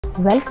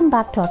Welcome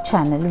back to our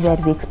channel where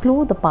we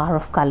explore the power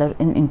of color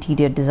in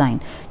interior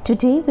design.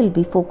 Today we'll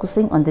be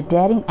focusing on the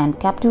daring and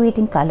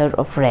captivating color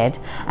of red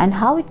and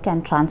how it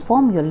can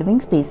transform your living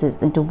spaces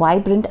into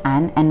vibrant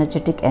and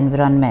energetic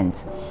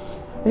environments.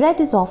 Red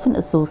is often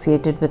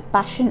associated with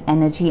passion,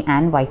 energy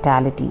and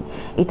vitality.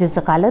 It is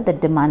a color that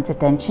demands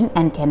attention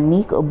and can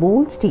make a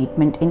bold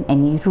statement in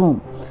any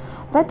room.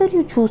 Whether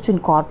you choose to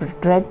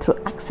incorporate red through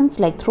accents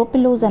like throw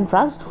pillows and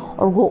rugs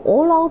or go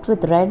all out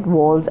with red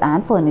walls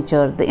and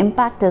furniture, the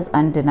impact is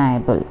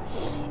undeniable.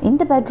 In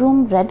the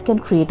bedroom, red can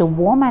create a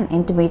warm and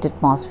intimate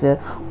atmosphere,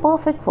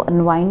 perfect for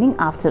unwinding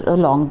after a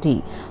long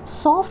day.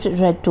 Soft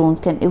red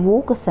tones can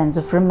evoke a sense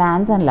of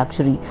romance and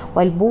luxury,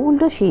 while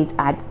bolder shades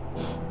add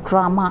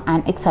drama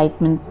and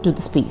excitement to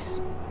the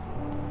space.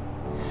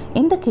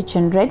 In the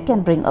kitchen, red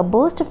can bring a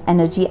burst of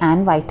energy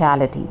and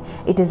vitality.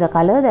 It is a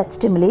color that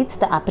stimulates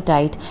the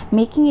appetite,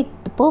 making it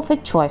the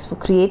perfect choice for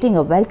creating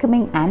a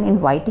welcoming and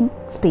inviting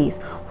space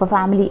for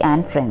family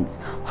and friends.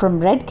 From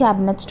red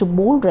cabinets to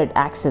bold red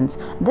accents,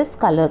 this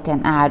color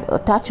can add a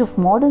touch of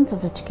modern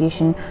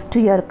sophistication to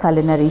your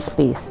culinary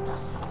space.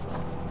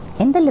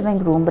 In the living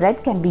room,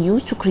 red can be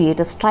used to create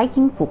a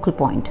striking focal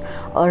point.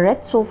 A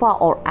red sofa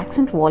or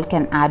accent wall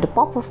can add a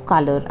pop of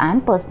color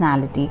and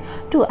personality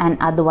to an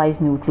otherwise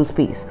neutral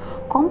space.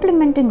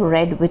 Complementing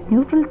red with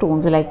neutral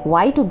tones like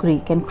white or grey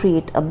can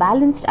create a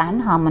balanced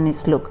and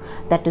harmonious look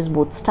that is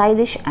both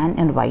stylish and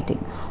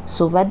inviting.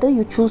 So whether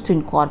you choose to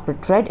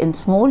incorporate red in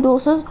small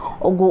doses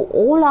or go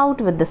all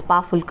out with this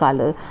powerful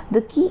color,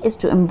 the key is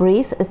to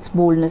embrace its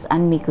boldness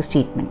and make a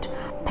statement.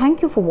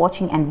 Thank you for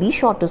watching and be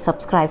sure to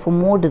subscribe for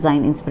more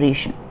design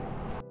inspiration.